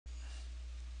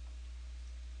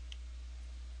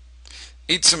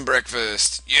Eat some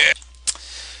breakfast. Yeah.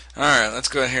 Alright, let's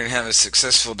go ahead and have a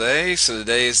successful day. So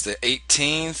today is the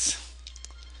 18th.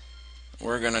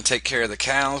 We're going to take care of the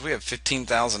cows. We have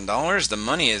 $15,000. The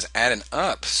money is adding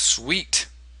up. Sweet.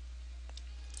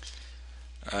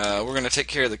 We're going to take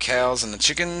care of the cows and the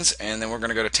chickens, and then we're going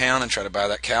to go to town and try to buy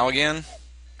that cow again.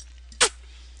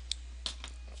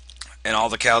 And all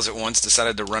the cows at once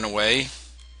decided to run away.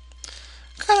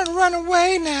 Gonna run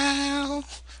away now.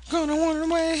 Gonna run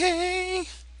away.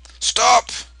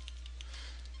 Stop!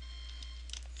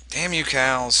 Damn you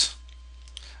cows.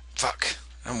 Fuck.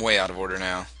 I'm way out of order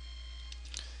now.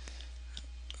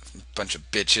 Bunch of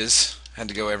bitches. Had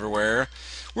to go everywhere.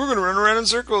 We're gonna run around in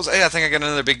circles. Hey, I think I got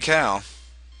another big cow.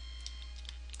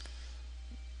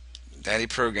 Daddy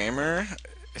Pro Gamer.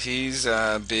 He's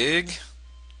big.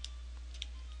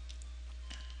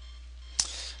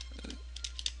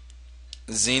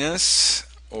 Zenus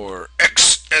or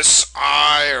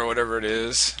XSI or whatever it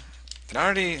is. Have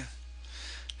I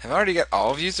already got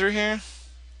all of you through here?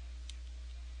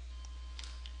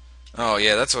 Oh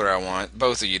yeah, that's what I want.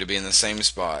 Both of you to be in the same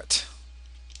spot.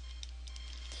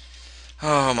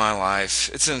 Oh my life.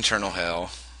 It's an eternal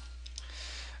hell.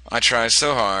 I try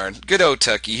so hard. Good old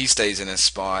Tucky, he stays in his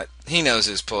spot. He knows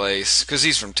his place, 'cause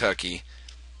he's from Tucky.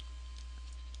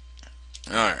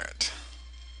 Alright.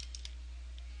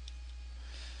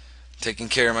 Taking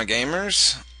care of my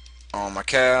gamers. All my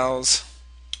cows.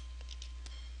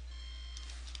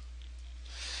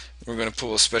 We're going to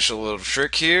pull a special little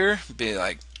trick here. Be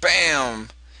like, bam!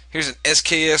 Here's an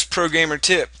SKS Pro Gamer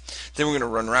tip. Then we're going to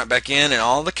run right back in, and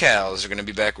all the cows are going to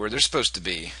be back where they're supposed to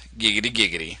be. Giggity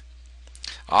giggity.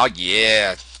 Oh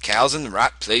yeah, cows in the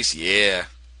right place, yeah.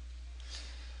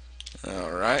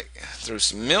 Alright, throw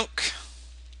some milk.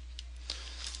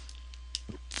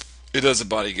 It does the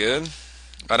body good.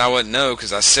 But I wouldn't know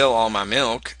because I sell all my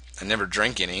milk. I never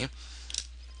drink any.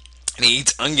 And he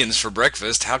eats onions for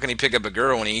breakfast. How can he pick up a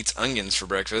girl when he eats onions for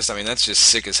breakfast? I mean, that's just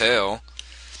sick as hell.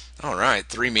 Alright,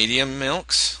 3 medium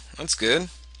milks. That's good.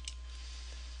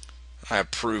 I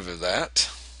approve of that.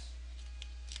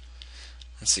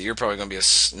 Let's see, you're probably going to be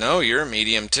a... No, you're a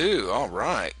medium too.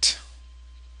 Alright.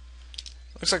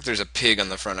 Looks like there's a pig on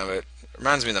the front of it.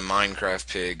 Reminds me of the Minecraft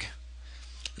pig.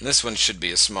 And this one should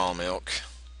be a small milk.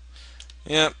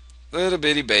 Yep, little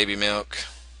bitty baby milk.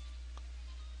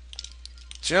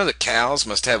 Do you know that cows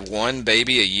must have one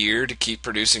baby a year to keep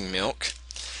producing milk?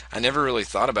 I never really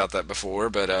thought about that before,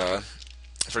 but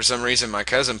for some reason my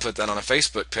cousin put that on a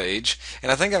Facebook page,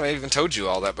 and I think I've even told you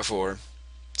all that before.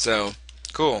 So,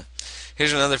 cool.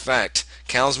 Here's another fact.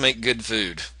 Cows make good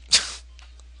food.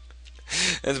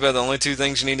 That's about the only two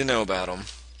things you need to know about them.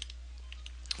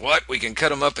 What? We can cut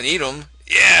them up and eat them?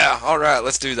 Yeah! Alright,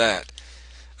 let's do that.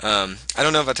 I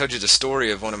don't know if I told you the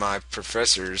story of one of my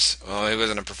professors. Well, he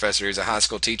wasn't a professor, he was a high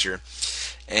school teacher.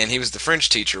 And he was the French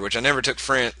teacher, which I never took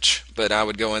French, but I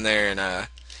would go in there and,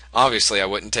 obviously I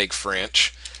wouldn't take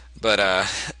French, but,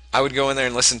 I would go in there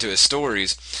and listen to his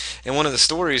stories. And one of the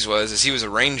stories is he was a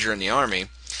ranger in the army,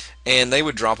 and they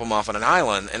would drop him off on an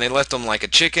island, and they left him like a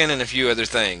chicken and a few other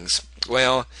things.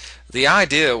 Well, the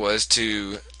idea was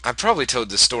to, I probably told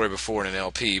this story before in an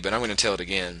LP, but I'm going to tell it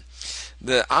again.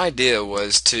 The idea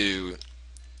was to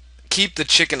keep the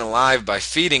chicken alive by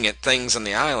feeding it things on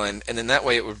the island, and then that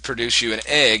way it would produce you an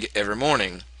egg every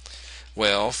morning.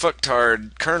 Well,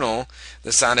 fucktard Colonel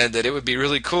decided that it would be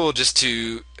really cool just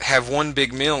to have one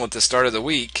big meal at the start of the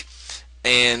week,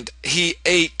 and he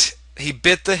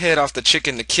bit the head off the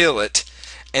chicken to kill it,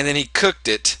 and then he cooked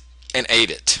it and ate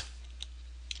it.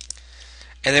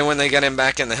 And then when they got him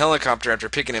back in the helicopter after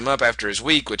picking him up after his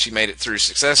week, which he made it through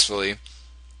successfully,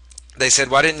 they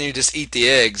said, why didn't you just eat the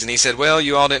eggs? And he said, well,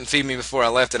 you all didn't feed me before I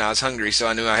left and I was hungry, so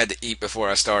I knew I had to eat before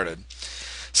I started.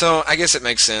 So I guess it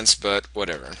makes sense, but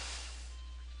whatever.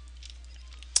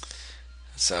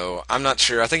 So I'm not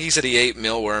sure. I think he said he ate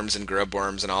mealworms and grub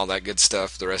worms and all that good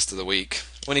stuff the rest of the week,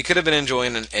 when he could have been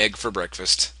enjoying an egg for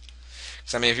breakfast.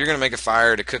 So I mean, if you're going to make a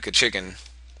fire to cook a chicken,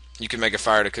 you can make a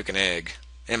fire to cook an egg.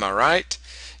 Am I right?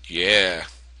 Yeah.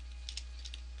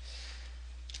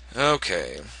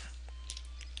 Okay.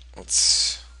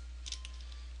 Let's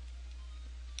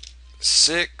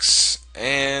 6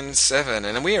 and 7,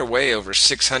 and we are way over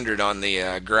 600 on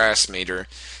the grass meter.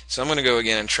 So I'm going to go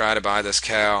again and try to buy this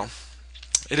cow.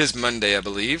 It is Monday, I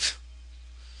believe.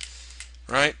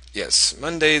 Right? Yes,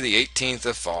 Monday the 18th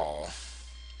of fall.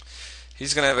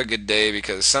 He's going to have a good day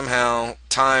because somehow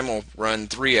time will run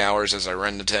 3 hours as I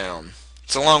run to town.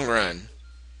 It's a long run.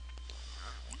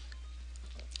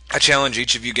 I challenge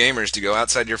each of you gamers to go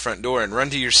outside your front door and run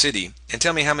to your city and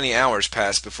tell me how many hours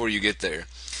pass before you get there.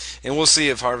 And we'll see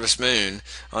if Harvest Moon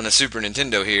on the Super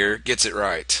Nintendo here gets it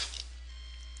right.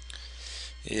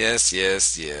 Yes,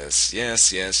 yes, yes,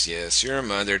 yes, yes, yes. You're a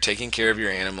mother taking care of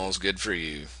your animals. Good for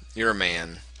you. You're a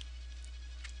man.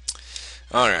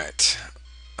 Alright.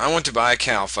 I want to buy a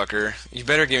cow, fucker. You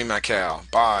better give me my cow.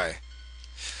 Bye.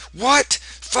 What?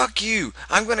 Fuck you.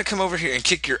 I'm gonna come over here and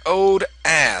kick your old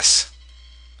ass.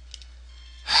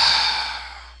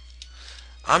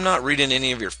 I'm not reading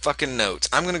any of your fucking notes.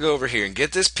 I'm gonna go over here and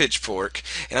get this pitchfork,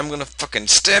 and I'm gonna fucking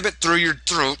stab it through your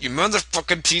throat, you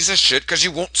motherfucking piece of shit, because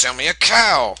you won't sell me a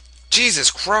cow.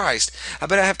 Jesus Christ. I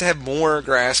bet I have to have more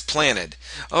grass planted.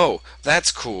 Oh,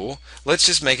 that's cool. Let's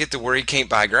just make it to where he can't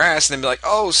buy grass, and then be like,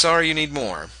 oh, sorry, you need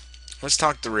more. Let's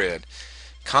talk to Red.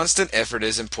 Constant effort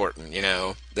is important, you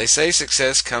know. They say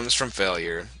success comes from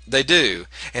failure. They do.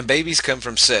 And babies come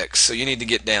from sex, so you need to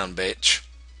get down, bitch.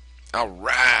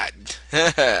 Alright.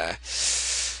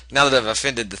 Now that I've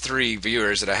offended the 3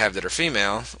 viewers that I have that are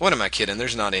female, what am I kidding?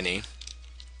 There's not any.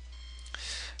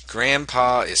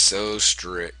 Grandpa is so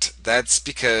strict. That's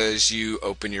because you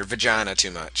open your vagina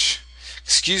too much.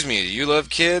 Excuse me, do you love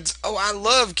kids? Oh, I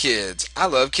love kids. I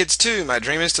love kids too. My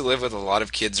dream is to live with a lot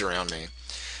of kids around me.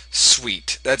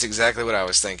 Sweet. That's exactly what I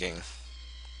was thinking.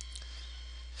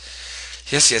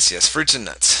 Yes, yes, yes. Fruits and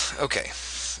nuts. Okay.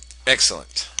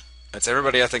 Excellent. That's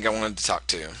everybody I think I wanted to talk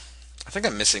to. I think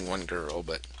I'm missing one girl,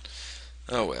 but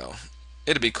oh well.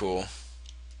 It'll be cool.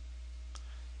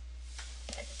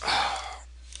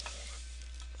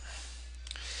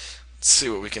 Let's see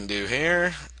what we can do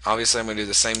here. Obviously, I'm going to do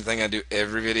the same thing I do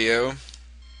every video.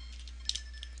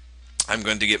 I'm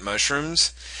going to get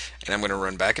mushrooms, and I'm going to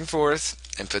run back and forth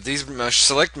and put these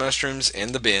select mushrooms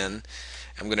in the bin.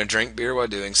 I'm going to drink beer while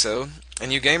doing so.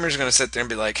 And you gamers are going to sit there and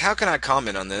be like, how can I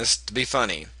comment on this to be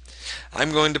funny?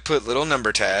 I'm going to put little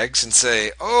number tags and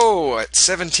say, oh, at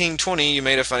 17:20 you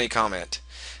made a funny comment.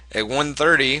 At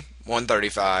 1:30,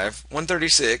 1:35,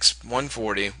 1:36,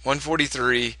 1:40,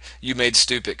 1:43 you made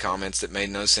stupid comments that made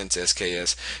no sense,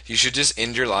 SKS. You should just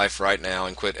end your life right now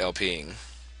and quit LPing.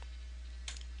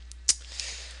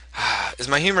 Is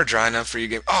my humor dry enough for you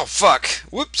game? Oh, fuck.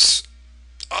 Whoops.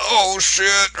 Oh,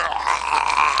 shit.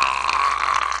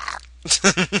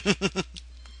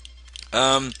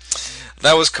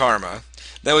 That was karma.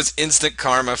 That was instant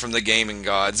karma from the gaming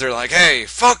gods. They're like, hey,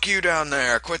 fuck you down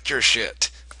there. Quit your shit.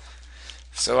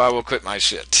 So I will quit my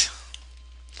shit.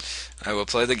 I will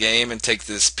play the game and take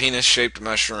this penis-shaped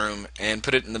mushroom and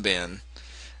put it in the bin.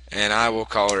 And I will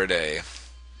call her a day.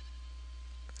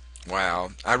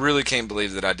 Wow. I really can't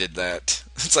believe that I did that.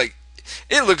 It's like,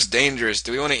 it looks dangerous.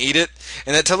 Do we want to eat it?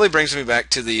 And that totally brings me back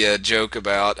to the joke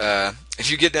about if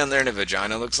you get down there and a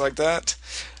vagina looks like that,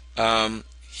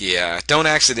 yeah, don't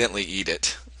accidentally eat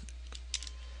it.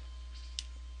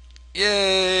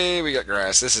 Yay, we got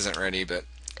grass. This isn't ready, but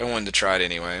I wanted to try it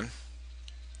anyway.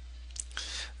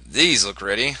 These look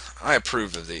ready. I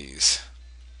approve of these.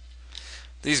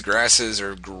 These grasses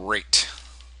are great.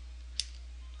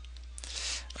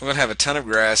 I'm going to have a ton of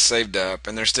grass saved up,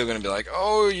 and they're still going to be like,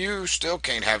 oh, you still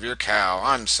can't have your cow.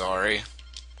 I'm sorry.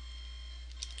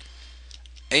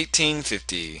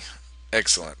 1850.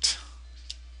 Excellent.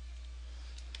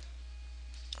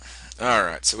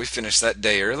 Alright, so we finished that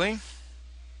day early.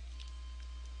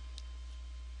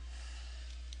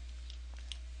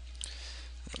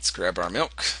 Let's grab our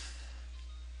milk.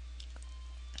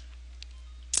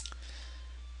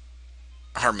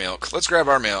 Our milk. Let's grab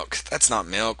our milk. That's not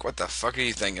milk. What the fuck are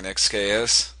you thinking,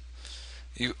 XKS?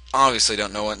 You obviously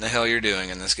don't know what in the hell you're doing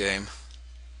in this game.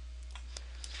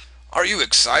 Are you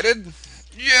excited?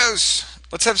 Yes!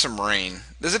 Let's have some rain.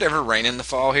 Does it ever rain in the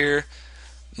fall here?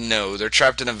 No, they're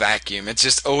trapped in a vacuum. It's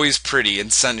just always pretty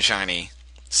and sunshiny.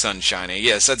 Sunshiny.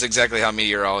 Yes, that's exactly how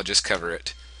meteorologists cover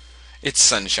it. It's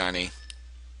sunshiny.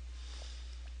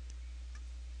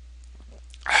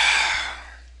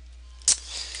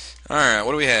 Alright,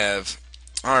 what do we have?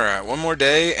 Alright, one more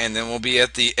day, and then we'll be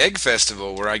at the Egg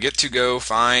Festival, where I get to go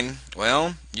find,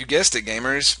 well, you guessed it,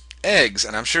 gamers, eggs.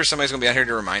 And I'm sure somebody's going to be out here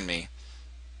to remind me.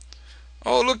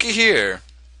 Oh, looky here.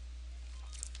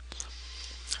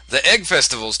 The Egg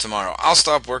Festival's tomorrow. I'll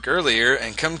stop work earlier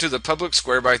and come to the public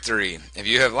square by 3. If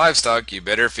you have livestock, you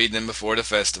better feed them before the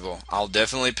festival. I'll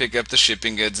definitely pick up the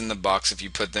shipping goods in the box if you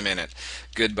put them in it.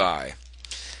 Goodbye.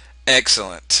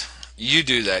 Excellent. You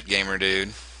do that, gamer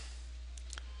dude.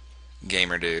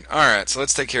 Gamer dude. Alright, so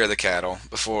let's take care of the cattle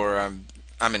before I'm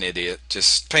an idiot.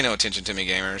 Just pay no attention to me,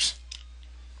 gamers.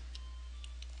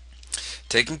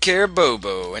 Taking care of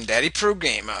Bobo and Daddy Pro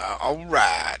Gamer.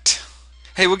 Alright.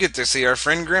 Hey, we'll get to see our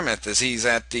friend Grimmeth as he's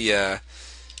at the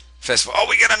festival. Oh,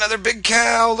 we got another big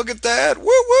cow. Look at that. Woo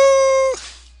woo.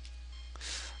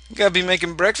 Gotta be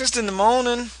making breakfast in the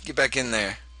morning. Get back in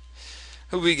there.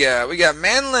 Who we got? We got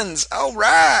Manlins. All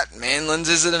right. Manlins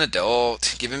is an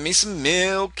adult. Giving me some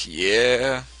milk.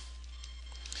 Yeah.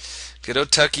 Good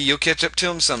old Tucky. You'll catch up to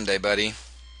him someday, buddy.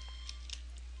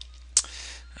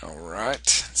 All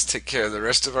right. Let's take care of the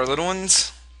rest of our little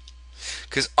ones.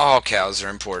 Because all cows are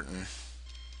important.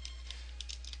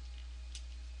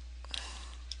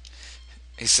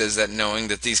 He says that knowing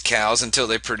that these cows, until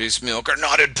they produce milk, are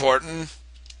not important.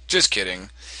 Just kidding.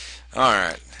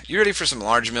 Alright. You ready for some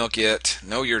large milk yet?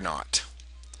 No, you're not.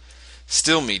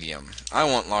 Still medium. I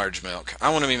want large milk. I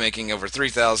want to be making over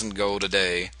 3,000 gold a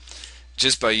day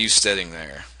just by you sitting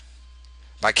there.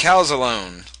 By cows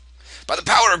alone. By the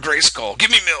power of Grayskull.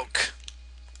 Give me milk.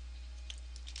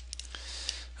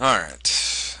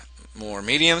 Alright. More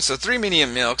medium. So 3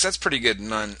 medium milks. That's pretty good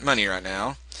money right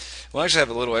now. We'll actually have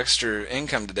a little extra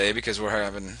income today because we're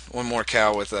having one more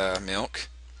cow with milk.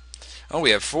 Oh,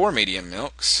 we have 4 medium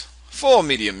milks. 4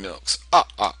 medium milks.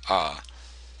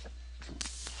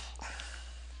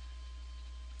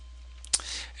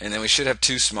 And then we should have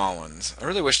 2 small ones. I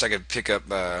really wished I could pick up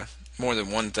more than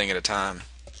one thing at a time.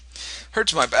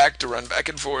 Hurts my back to run back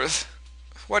and forth.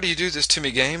 Why do you do this to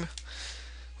me, game?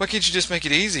 Why can't you just make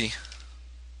it easy?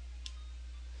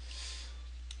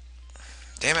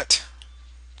 Damn it.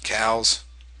 Cows.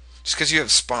 Just because you have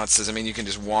spots doesn't mean you can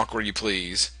just walk where you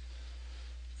please.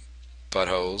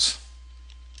 Buttholes.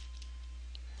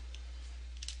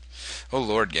 Oh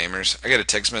Lord, gamers. I got a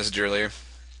text message earlier.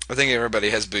 I think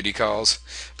everybody has booty calls,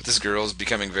 but this girl's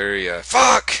becoming very,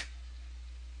 fuck!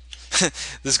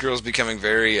 This girl's becoming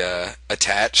very,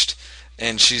 attached,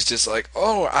 and she's just like,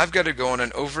 oh, I've got to go on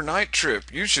an overnight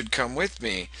trip. You should come with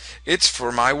me. It's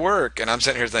for my work. And I'm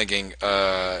sitting here thinking,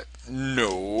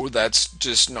 no, that's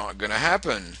just not gonna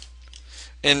happen.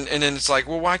 And then it's like,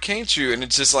 well, why can't you? And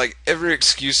it's just like every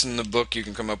excuse in the book you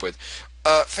can come up with.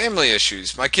 Family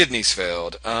issues. My kidneys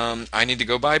failed. I need to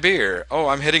go buy beer. Oh,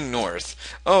 I'm heading north.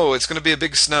 Oh, it's gonna be a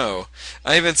big snow.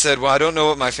 I even said, well, I don't know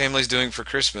what my family's doing for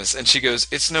Christmas. And she goes,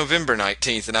 it's November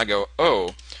 19th. And I go,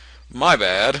 oh, my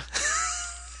bad.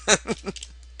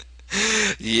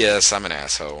 Yes, I'm an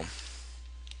asshole.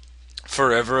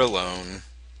 Forever alone.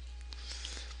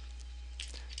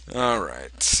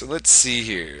 Alright, so let's see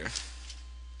here.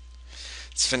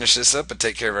 Let's finish this up and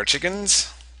take care of our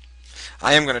chickens.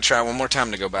 I am going to try one more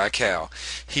time to go buy a cow.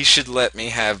 He should let me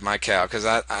have my cow, because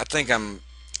I think I'm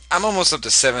almost up to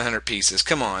 700 pieces.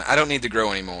 Come on, I don't need to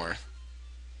grow anymore.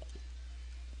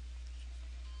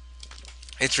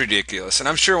 It's ridiculous. And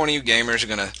I'm sure one of you gamers are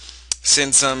going to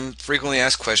send some frequently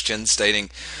asked questions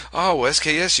stating, oh,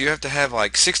 SKS, you have to have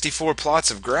like 64 plots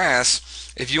of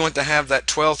grass if you want to have that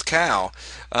 12th cow.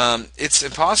 It's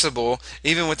impossible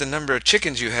even with the number of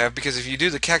chickens you have, because if you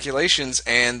do the calculations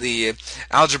and the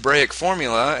algebraic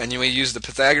formula and you use the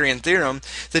Pythagorean theorem,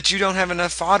 that you don't have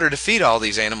enough fodder to feed all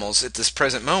these animals at this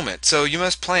present moment. So you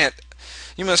must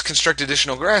construct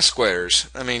additional grass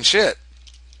squares. I mean, shit.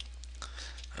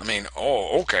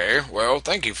 Oh, okay. Well,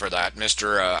 thank you for that,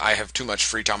 Mr. I have too much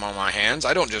free time on my hands.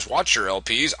 I don't just watch your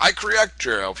LPs, I correct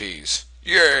your LPs.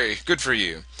 Yay, good for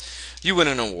you. You win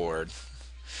an award.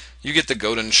 You get the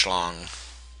Golden Schlong.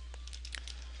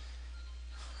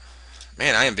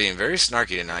 Man, I am being very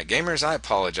snarky tonight. Gamers, I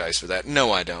apologize for that.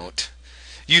 No, I don't.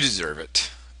 You deserve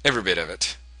it. Every bit of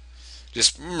it.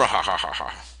 Just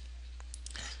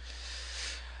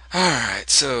Alright,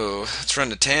 so let's run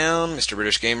to town. Mr.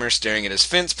 British Gamer staring at his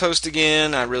fence post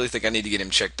again. I really think I need to get him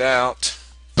checked out.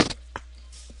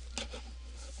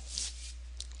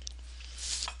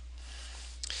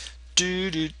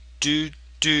 I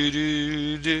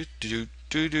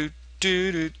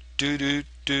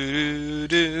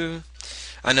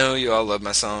know you all love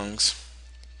my songs.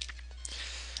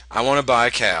 I want to buy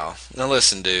a cow. Now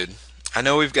listen, dude. I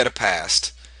know we've got a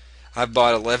past. I've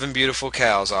bought 11 beautiful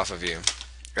cows off of you.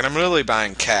 And I'm really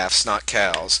buying calves, not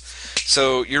cows.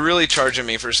 So you're really charging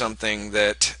me for something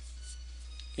that,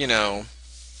 you know,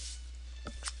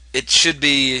 it should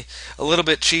be a little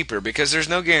bit cheaper, because there's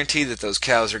no guarantee that those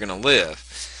cows are going to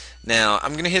live. Now,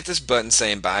 I'm going to hit this button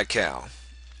saying buy a cow.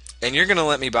 And you're going to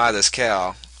let me buy this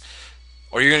cow,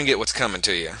 or you're going to get what's coming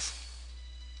to you.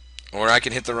 Or I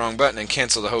can hit the wrong button and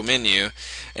cancel the whole menu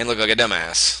and look like a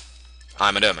dumbass.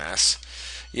 I'm a dumbass.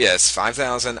 Yes,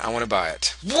 5,000. I want to buy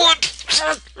it. What?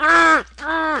 I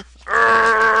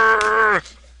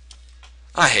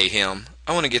hate him.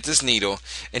 I want to get this needle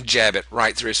and jab it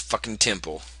right through his fucking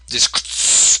temple.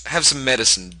 Just have some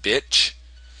medicine, bitch.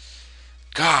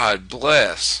 God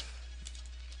bless.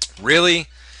 Really?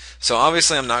 So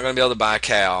obviously I'm not going to be able to buy a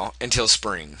cow until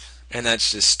spring. And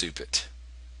that's just stupid.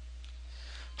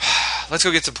 Let's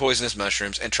go get some poisonous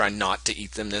mushrooms and try not to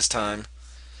eat them this time.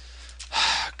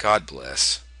 God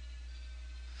bless.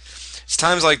 It's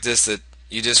times like this that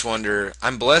you just wonder,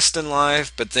 I'm blessed in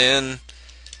life, but then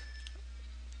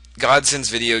God sends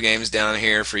video games down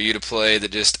here for you to play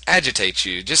that just agitate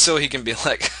you, just so he can be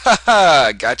like, ha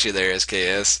ha, got you there,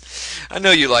 SKS. I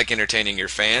know you like entertaining your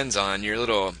fans on your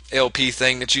little LP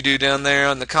thing that you do down there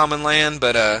on the common land,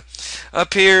 but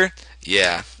up here,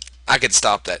 yeah, I could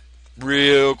stop that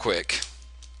real quick.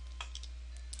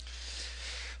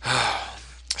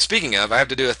 Speaking of, I have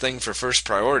to do a thing for first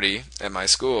priority at my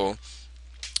school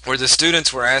where the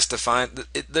students were asked to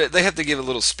they have to give a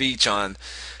little speech on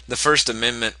the First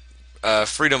Amendment,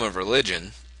 freedom of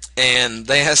religion, and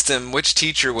they asked them which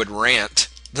teacher would rant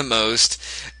the most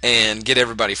and get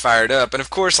everybody fired up. And of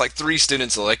course, like 3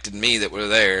 students elected me that were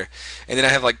there, and then I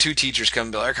have like 2 teachers come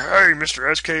and be like, "Hey, Mr.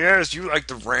 SKS, you like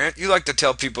to rant? You like to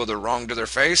tell people they're wrong to their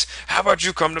face? How about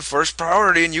you come to first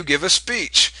priority and you give a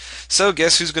speech?" So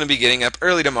guess who's going to be getting up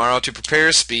early tomorrow to prepare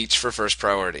a speech for first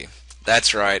priority?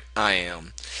 That's right, I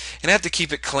am. And I have to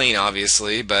keep it clean,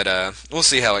 obviously, but we'll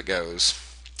see how it goes.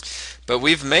 But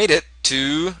we've made it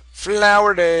to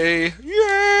Flower Day.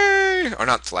 Yay! Or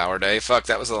not Flower Day. Fuck,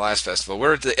 that was the last festival.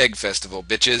 We're at the Egg Festival,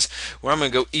 bitches, where I'm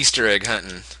going to go Easter egg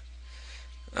hunting.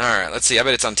 Alright, let's see. I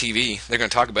bet it's on TV. They're going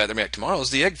to talk about it. They're going to be like, tomorrow's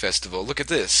the Egg Festival. Look at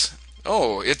this.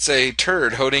 Oh, it's a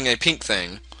turd holding a pink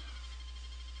thing.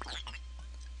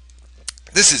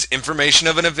 This is information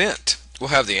of an event. We'll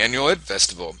have the annual Egg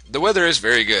Festival. The weather is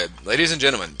very good. Ladies and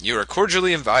gentlemen, you are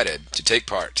cordially invited to take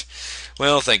part.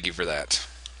 Well, thank you for that.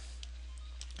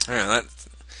 Alright,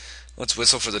 let's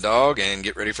whistle for the dog and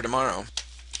get ready for tomorrow.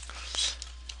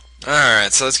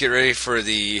 Alright, so let's get ready for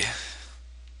the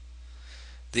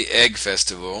Egg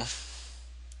Festival.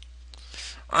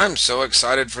 I'm so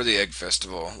excited for the Egg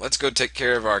Festival. Let's go take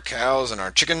care of our cows and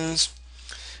our chickens,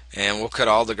 and we'll cut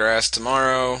all the grass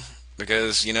tomorrow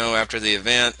because, you know, after the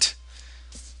event,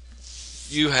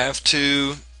 you have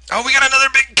to... Oh, we got another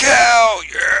big cow!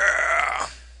 Yeah!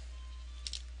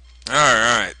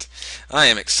 Alright. I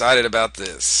am excited about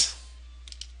this.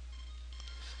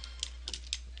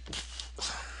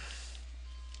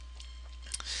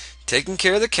 Taking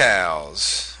care of the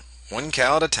cows. 1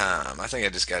 cow at a time. I think I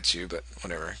just got you, but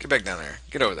whatever. Get back down there.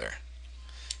 Get over there.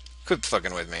 Quit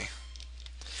fucking with me.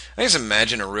 I just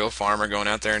imagine a real farmer going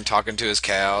out there and talking to his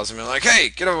cows and being like, "Hey,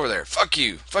 get over there. Fuck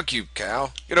you. Fuck you,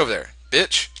 cow. Get over there.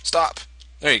 Bitch. Stop.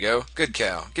 There you go. Good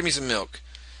cow. Give me some milk."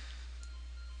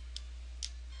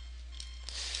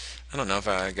 I don't know if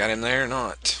I got him there or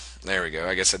not. There we go.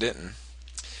 I guess I didn't.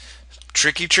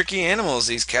 Tricky, tricky animals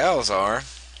these cows are.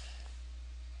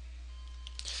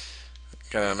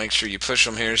 Gotta make sure you push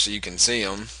them here so you can see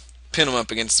them. Pin them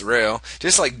up against the rail.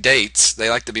 Just like dates, they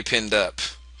like to be pinned up.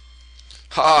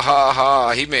 Ha ha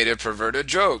ha, he made a perverted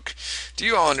joke. Do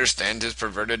you all understand his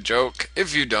perverted joke?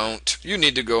 If you don't, you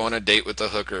need to go on a date with a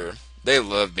hooker. They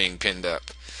love being pinned up.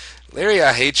 Larry,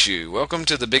 I hate you. Welcome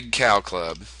to the Big Cow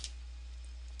Club.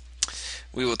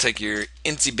 We will take your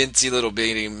incy-bincy little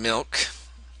baby milk.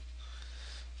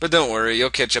 But don't worry, you'll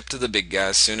catch up to the big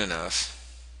guys soon enough.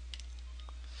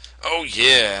 Oh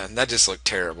yeah, that just looked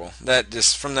terrible. That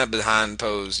just, from that behind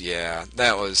pose, yeah,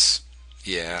 that was,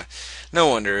 yeah. No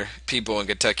wonder people in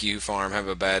Kentucky who farm have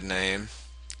a bad name.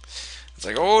 It's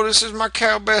like, oh, this is my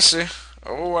cow Bessie.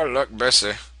 Oh, I like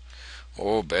Bessie.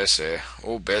 Oh, Bessie.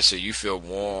 Oh, Bessie, you feel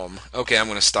warm. Okay, I'm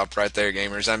going to stop right there,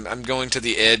 gamers. I'm going to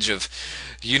the edge of...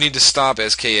 You need to stop,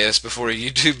 SKS, before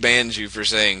YouTube bans you for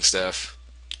saying stuff.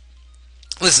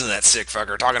 Listen to that sick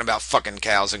fucker talking about fucking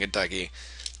cows in Kentucky.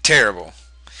 Terrible.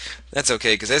 That's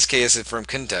okay, because SKS is from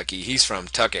Kentucky. He's from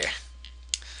Tucky.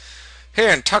 Here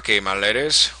in Tucky, my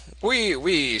ladies,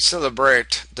 we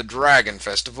celebrate the Dragon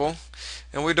Festival,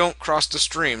 and we don't cross the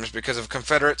streams because of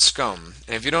Confederate scum.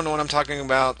 And if you don't know what I'm talking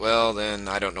about, well, then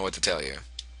I don't know what to tell you.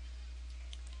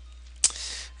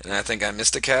 And I think I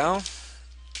missed a cow.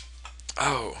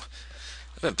 Oh,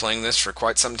 I've been playing this for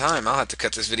quite some time. I'll have to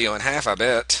cut this video in half, I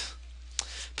bet.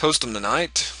 Post them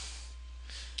tonight.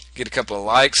 Get a couple of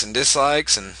likes and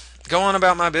dislikes, and go on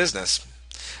about my business.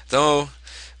 Though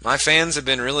my fans have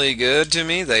been really good to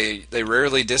me. They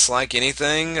rarely dislike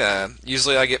anything.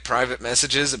 Usually I get private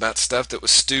messages about stuff that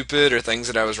was stupid or things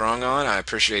that I was wrong on. I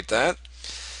appreciate that.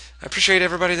 I appreciate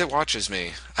everybody that watches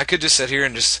me. I could just sit here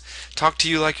and just talk to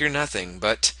you like you're nothing,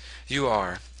 but you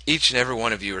are. Each and every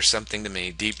one of you are something to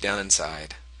me deep down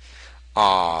inside.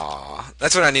 Aww.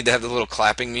 That's what I need to have, the little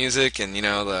clapping music and, you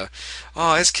know, the,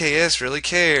 oh, SKS really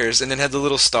cares. And then have the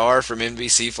little star from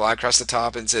NBC fly across the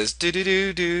top and says,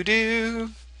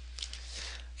 do-do-do-do-do.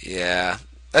 Yeah.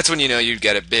 That's when you know you've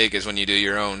got it big, is when you do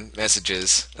your own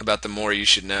messages about the more you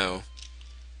should know.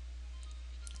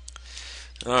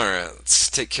 Alright, let's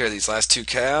take care of these last two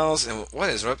cows. And what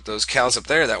is up those cows up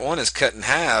there? That one is cut in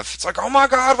half. It's like, oh my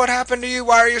god, what happened to you?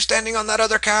 Why are you standing on that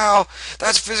other cow?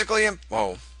 That's physically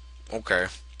oh, okay.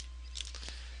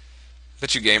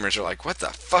 Bet you gamers are like, what the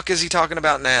fuck is he talking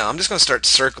about now? I'm just going to start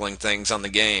circling things on the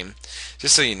game,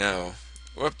 just so you know.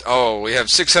 Whoop. Oh, we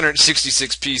have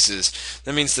 666 pieces.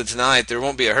 That means that tonight there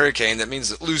won't be a hurricane. That means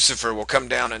that Lucifer will come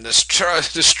down and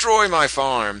destroy my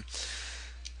farm.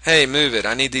 Hey, move it.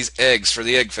 I need these eggs for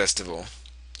the egg festival.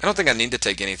 I don't think I need to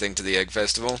take anything to the egg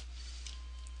festival.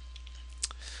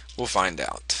 We'll find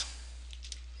out.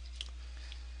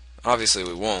 Obviously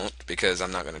we won't, because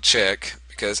I'm not going to check,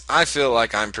 because I feel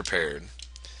like I'm prepared.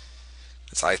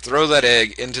 So I throw that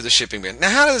egg into the shipping bin. Now,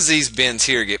 how does these bins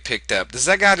here get picked up? Does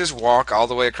that guy just walk all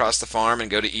the way across the farm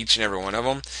and go to each and every one of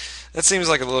them? That seems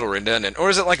like a little redundant. Or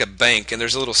is it like a bank and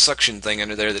there's a little suction thing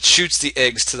under there that shoots the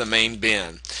eggs to the main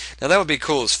bin? Now, that would be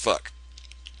cool as fuck.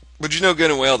 But you know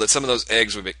good and well that some of those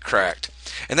eggs would be cracked.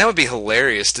 And that would be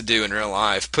hilarious to do in real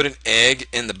life. Put an egg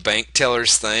in the bank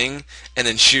teller's thing and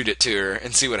then shoot it to her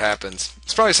and see what happens.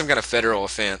 It's probably some kind of federal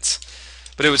offense.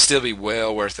 But it would still be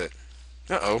well worth it.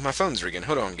 Uh-oh, my phone's ringing.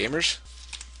 Hold on, gamers.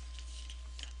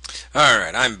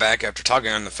 Alright, I'm back after talking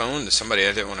on the phone to somebody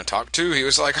I didn't want to talk to. He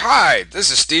was like, "Hi,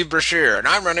 this is Steve Brashear, and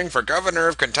I'm running for governor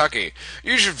of Kentucky.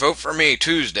 You should vote for me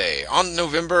Tuesday, on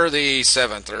November the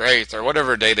 7th or 8th, or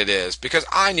whatever date it is, because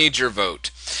I need your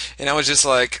vote." And I was just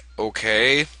like,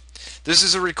 okay, this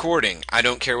is a recording. I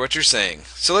don't care what you're saying.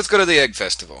 So let's go to the Egg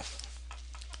Festival.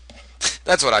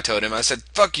 That's what I told him. I said,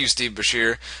 "Fuck you, Steve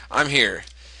Brashear. I'm here.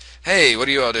 Hey, what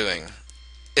are you all doing?"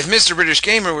 "If Mr. British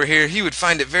Gamer were here, he would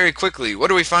find it very quickly.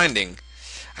 What are we finding?"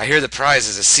 "I hear the prize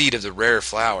is a seed of the rare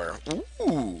flower."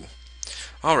 "Ooh.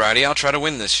 Alrighty, I'll try to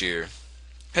win this year."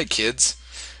 "Hey kids,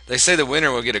 they say the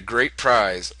winner will get a great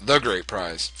prize. The great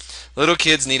prize. Little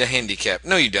kids need a handicap."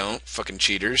 "No you don't, fucking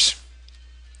cheaters."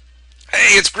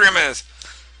 "Hey, it's Grimace.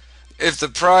 If the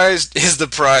prize is the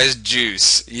prize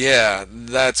juice." "Yeah,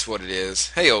 that's what it is."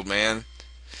 "Hey, old man.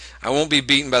 I won't be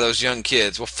beaten by those young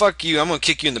kids." "Well, fuck you. I'm going to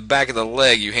kick you in the back of the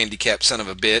leg, you handicapped son of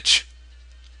a bitch."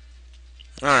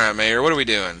 Alright, Mayor, what are we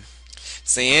doing?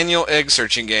 It's the annual egg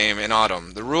searching game in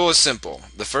autumn. The rule is simple.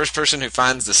 The first person who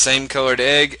finds the same colored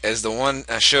egg as the one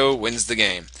I show wins the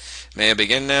game. May I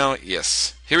begin now?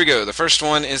 Yes. Here we go. The first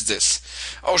one is this.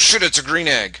 Oh shit, it's a green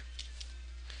egg.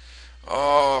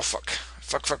 Oh, fuck.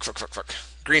 Fuck.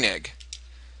 Green egg.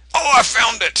 Oh, I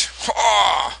found it!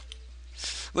 Oh!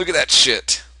 Look at that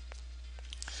shit.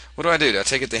 What do? Do I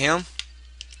take it to him?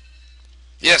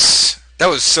 Yes! That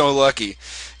was so lucky.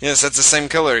 Yes, that's the same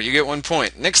color. You get 1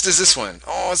 point. Next is this one.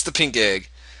 Oh, it's the pink egg.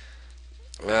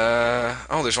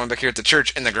 Oh, there's one back here at the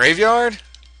church. In the graveyard?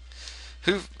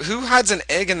 Who hides an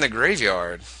egg in the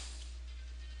graveyard?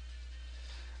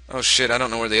 Oh shit, I don't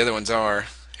know where the other ones are.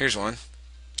 Here's one.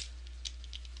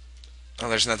 Oh,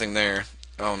 there's nothing there.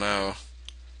 Oh no.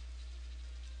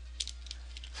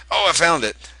 Oh, I found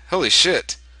it. Holy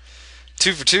shit.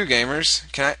 2 for 2,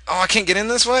 gamers. Can I? Oh, I can't get in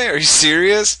this way? Are you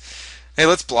serious? Hey,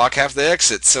 let's block half the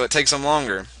exits so it takes them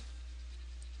longer.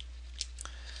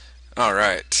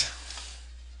 Alright.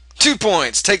 2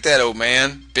 points. Take that, old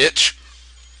man. Bitch.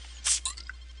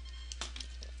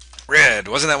 Red.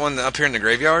 Wasn't that one up here in the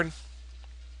graveyard?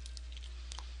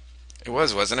 It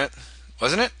was, wasn't it?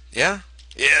 Wasn't it? Yeah?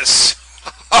 Yes.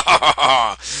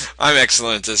 I'm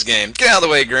excellent at this game. Get out of the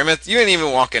way, Grimmeth. You ain't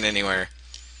even walking anywhere.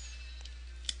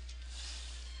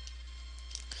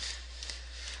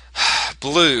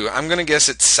 Blue. I'm going to guess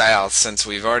it's south since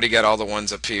we've already got all the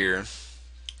ones up here.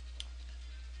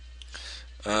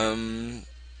 I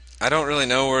don't really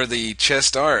know where the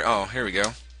chests are. Oh, here we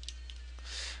go.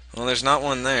 Well, there's not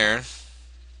one there.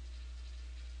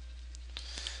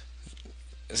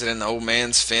 Is it in the old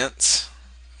man's fence?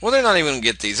 Well, they're not even going to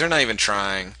get these. They're not even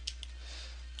trying.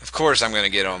 Of course I'm going to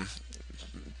get them.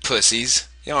 Pussies.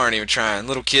 Y'all aren't even trying.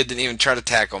 Little kid didn't even try to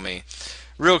tackle me.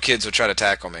 Real kids would try to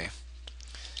tackle me.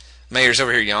 Mayor's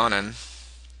over here yawning.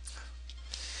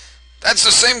 That's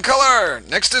the same color!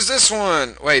 Next is this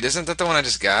one! Wait, isn't that the one I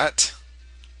just got?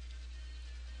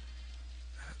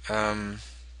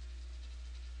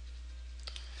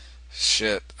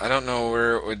 Shit. I don't know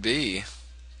where it would be.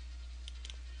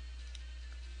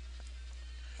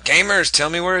 Gamers, tell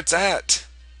me where it's at.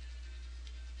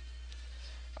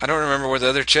 I don't remember where the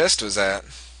other chest was at.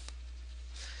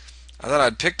 I thought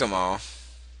I'd picked them all.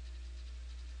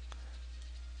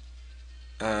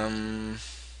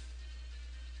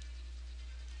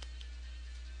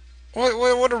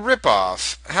 What a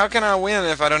ripoff. How can I win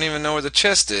if I don't even know where the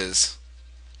chest is?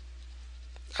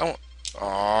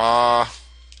 Aww.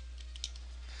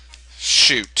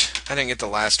 Shoot. I didn't get the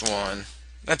last one.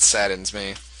 That saddens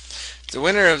me. The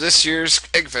winner of this year's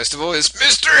Egg Festival is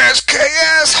Mr.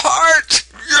 SKS Heart!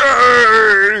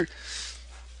 Yay!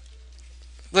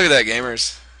 Look at that,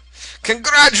 gamers.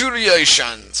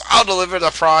 Congratulations! I'll deliver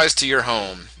the prize to your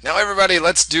home. Now everybody,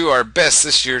 let's do our best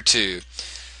this year too.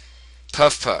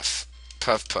 Puff puff.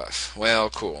 Puff puff. Well,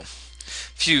 cool.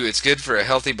 Phew, it's good for a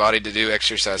healthy body to do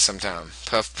exercise sometime.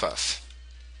 Puff puff.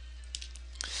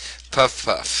 Puff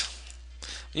puff.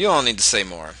 You all need to say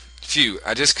more. Phew,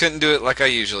 I just couldn't do it like I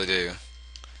usually do.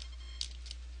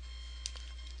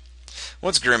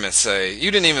 What's Grimace say?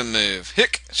 You didn't even move.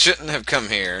 Hick, shouldn't have come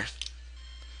here.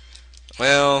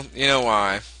 Well, you know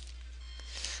why.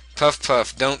 Puff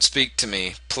puff, don't speak to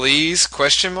me. Please?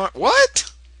 Question mark?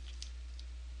 What?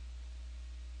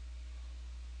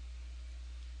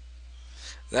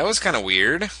 That was kind of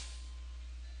weird.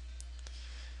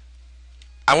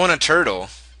 I want a turtle.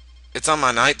 It's on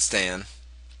my nightstand.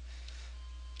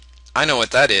 I know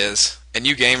what that is. And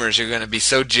you gamers are going to be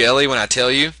so jelly when I tell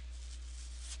you.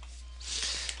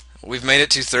 We've made it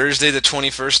to Thursday the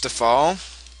 21st of fall.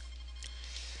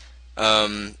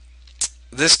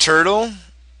 This turtle,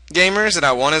 gamers, that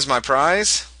I won as my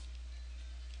prize,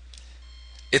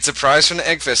 it's a prize from the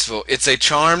Egg Festival. It's a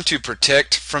charm to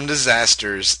protect from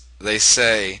disasters, they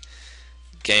say.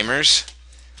 Gamers,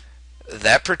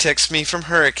 that protects me from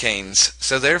hurricanes,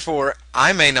 so therefore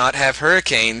I may not have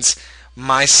hurricanes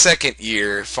my second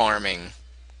year farming.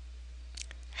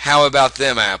 How about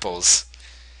them apples?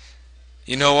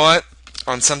 You know what?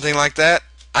 On something like that,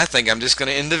 I think I'm just going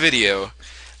to end the video.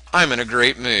 I'm in a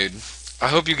great mood. I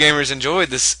hope you gamers enjoyed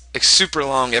this super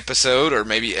long episode, or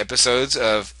maybe episodes,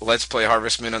 of Let's Play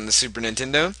Harvest Moon on the Super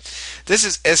Nintendo. This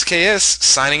is SKS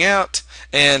signing out,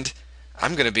 and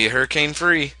I'm going to be hurricane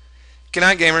free. Good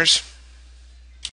night, gamers.